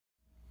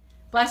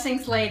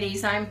Blessings,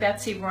 ladies. I'm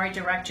Betsy Roy,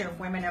 Director of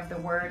Women of the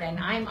Word, and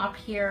I'm up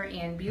here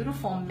in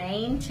beautiful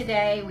Maine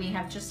today. We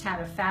have just had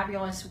a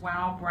fabulous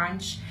WOW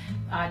brunch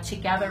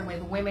together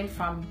with women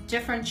from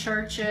different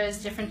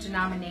churches, different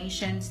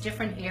denominations,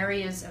 different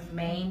areas of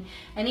Maine,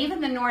 and even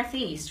the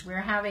Northeast.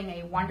 We're having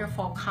a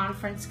wonderful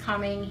conference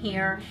coming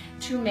here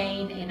to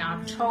Maine in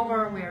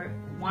October. We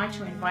want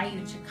to invite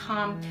you to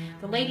come.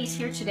 The ladies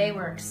here today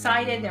were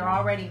excited. They're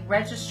already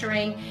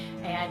registering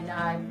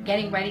and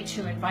getting ready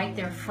to invite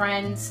their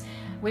friends.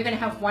 We're going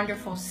to have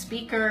wonderful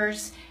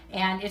speakers,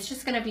 and it's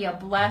just going to be a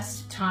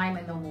blessed time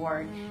in the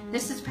Lord.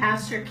 This is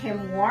Pastor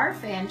Kim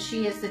Wharf, and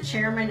she is the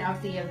chairman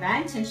of the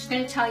event, and she's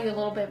going to tell you a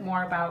little bit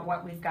more about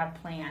what we've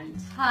got planned.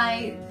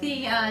 Hi,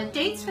 the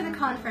dates for the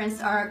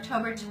conference are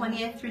October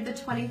 20th through the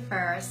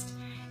 21st,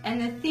 and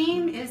the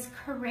theme is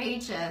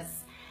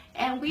Courageous.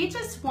 And we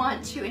just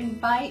want to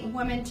invite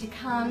women to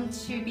come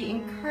to be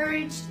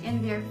encouraged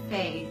in their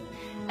faith.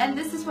 And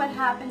this is what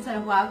happens at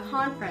a WOW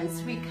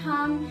conference. We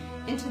come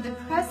into the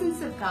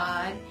presence of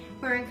God,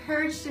 we're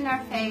encouraged in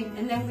our faith,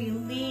 and then we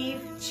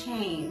leave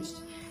changed.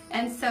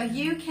 And so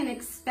you can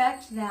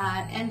expect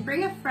that. And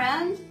bring a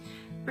friend,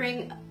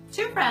 bring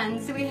 2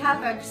 friends. So we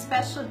have our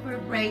special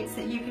group rates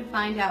that you can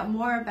find out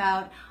more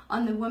about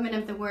on the Women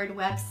of the Word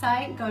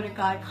website. Go to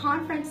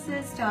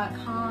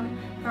godconferences.com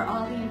for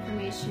all the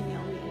information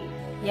you'll need.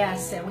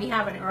 Yes, and we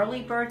have an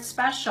early bird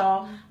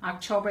special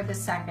October the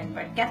 2nd,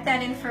 but get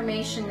that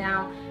information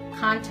now,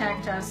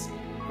 contact us,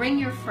 bring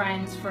your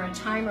friends for a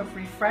time of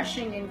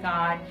refreshing in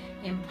God,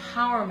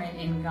 empowerment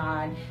in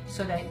God,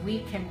 so that we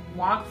can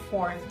walk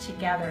forth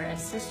together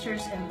as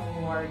sisters in the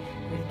Lord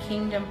with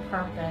kingdom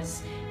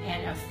purpose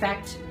and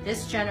affect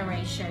this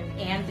generation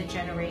and the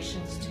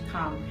generations to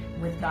come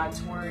with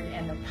God's Word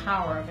and the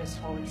power of His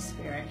Holy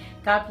Spirit.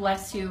 God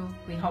bless you.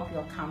 We hope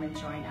you'll come and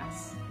join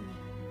us.